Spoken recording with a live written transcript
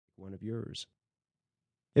one of yours.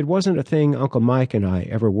 It wasn't a thing Uncle Mike and I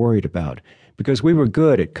ever worried about, because we were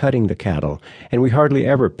good at cutting the cattle, and we hardly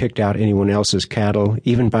ever picked out anyone else's cattle,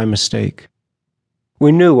 even by mistake.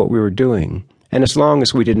 We knew what we were doing, and as long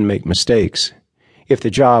as we didn't make mistakes, if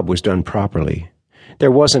the job was done properly,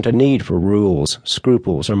 there wasn't a need for rules,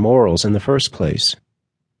 scruples, or morals in the first place.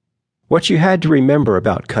 What you had to remember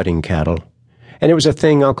about cutting cattle, and it was a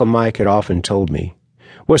thing Uncle Mike had often told me,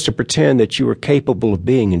 was to pretend that you were capable of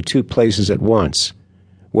being in two places at once,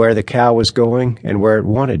 where the cow was going and where it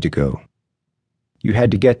wanted to go. You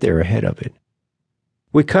had to get there ahead of it.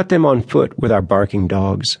 We cut them on foot with our barking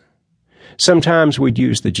dogs. Sometimes we'd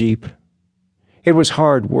use the jeep. It was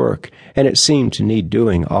hard work, and it seemed to need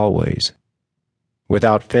doing always.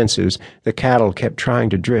 Without fences, the cattle kept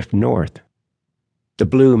trying to drift north. The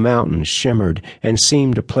blue mountains shimmered and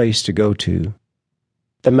seemed a place to go to.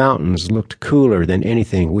 The mountains looked cooler than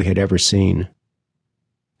anything we had ever seen.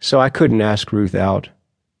 So I couldn't ask Ruth out.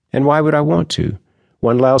 And why would I want to?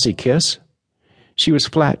 One lousy kiss? She was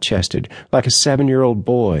flat-chested, like a 7-year-old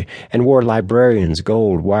boy, and wore librarian's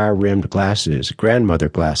gold wire-rimmed glasses, grandmother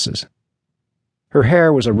glasses. Her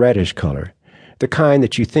hair was a reddish color, the kind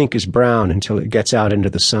that you think is brown until it gets out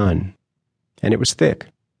into the sun. And it was thick.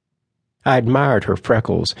 I admired her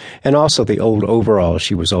freckles, and also the old overalls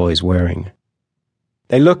she was always wearing.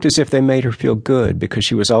 They looked as if they made her feel good because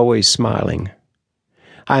she was always smiling.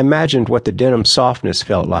 I imagined what the denim softness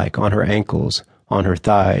felt like on her ankles, on her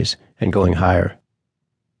thighs, and going higher.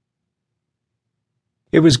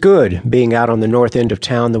 It was good being out on the north end of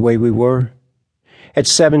town the way we were. At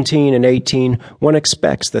 17 and 18, one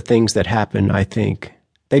expects the things that happen, I think.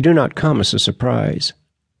 They do not come as a surprise.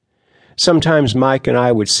 Sometimes Mike and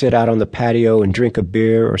I would sit out on the patio and drink a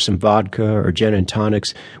beer or some vodka or gin and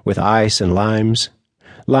tonics with ice and limes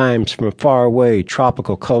from faraway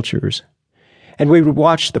tropical cultures. And we would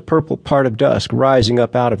watch the purple part of dusk rising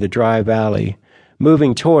up out of the dry valley,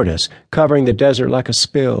 moving toward us, covering the desert like a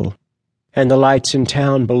spill, and the lights in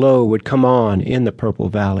town below would come on in the purple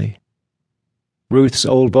valley. Ruth's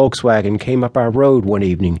old Volkswagen came up our road one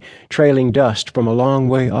evening, trailing dust from a long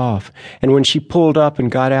way off, and when she pulled up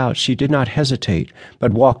and got out, she did not hesitate,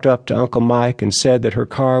 but walked up to Uncle Mike and said that her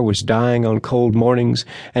car was dying on cold mornings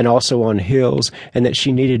and also on hills, and that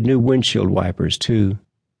she needed new windshield wipers, too.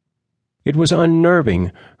 It was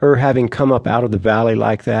unnerving, her having come up out of the valley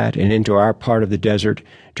like that and into our part of the desert,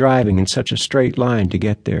 driving in such a straight line to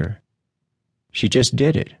get there. She just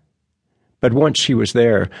did it. But once she was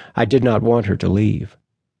there, I did not want her to leave.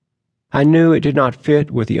 I knew it did not fit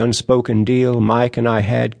with the unspoken deal Mike and I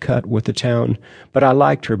had cut with the town, but I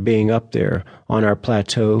liked her being up there on our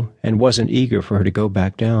plateau and wasn't eager for her to go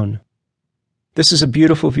back down. "This is a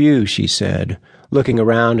beautiful view," she said, looking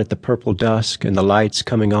around at the purple dusk and the lights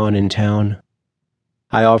coming on in town.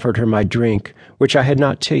 I offered her my drink, which I had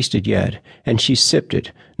not tasted yet, and she sipped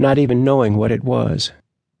it, not even knowing what it was.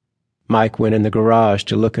 Mike went in the garage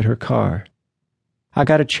to look at her car. I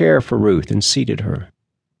got a chair for Ruth and seated her.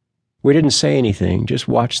 We didn't say anything, just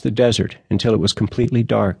watched the desert until it was completely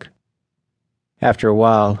dark. After a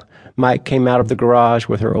while, Mike came out of the garage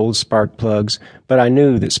with her old spark plugs, but I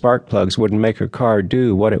knew that spark plugs wouldn't make her car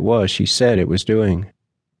do what it was she said it was doing.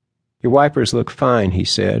 "Your wipers look fine," he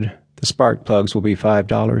said. "The spark plugs will be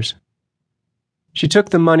 $5. She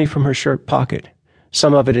took the money from her shirt pocket,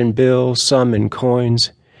 some of it in bills, some in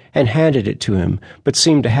coins, and handed it to him, but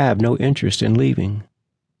seemed to have no interest in leaving.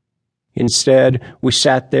 Instead, we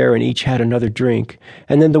sat there and each had another drink,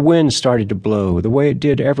 and then the wind started to blow, the way it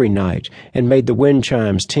did every night, and made the wind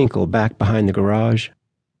chimes tinkle back behind the garage.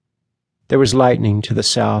 There was lightning to the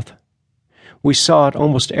south. We saw it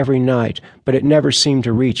almost every night, but it never seemed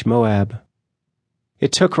to reach Moab.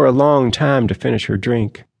 It took her a long time to finish her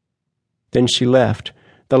drink. Then she left,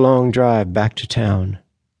 the long drive back to town,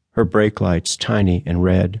 her brake lights tiny and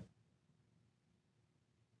red.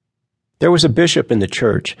 There was a bishop in the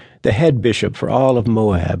church, the head bishop for all of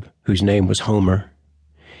Moab, whose name was Homer.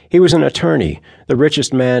 He was an attorney, the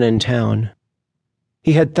richest man in town.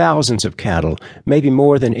 He had thousands of cattle, maybe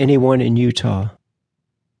more than anyone in Utah.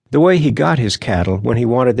 The way he got his cattle when he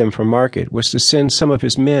wanted them for market was to send some of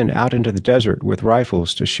his men out into the desert with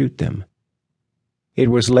rifles to shoot them.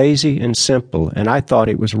 It was lazy and simple, and I thought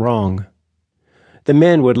it was wrong. The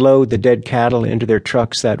men would load the dead cattle into their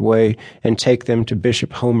trucks that way and take them to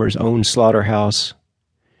Bishop Homer's own slaughterhouse.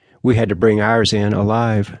 We had to bring ours in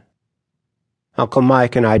alive. Uncle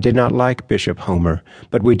Mike and I did not like Bishop Homer,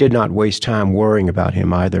 but we did not waste time worrying about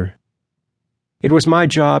him either. It was my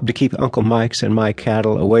job to keep Uncle Mike's and my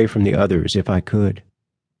cattle away from the others if I could.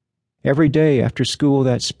 Every day after school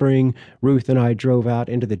that spring, Ruth and I drove out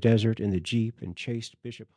into the desert in the Jeep and chased Bishop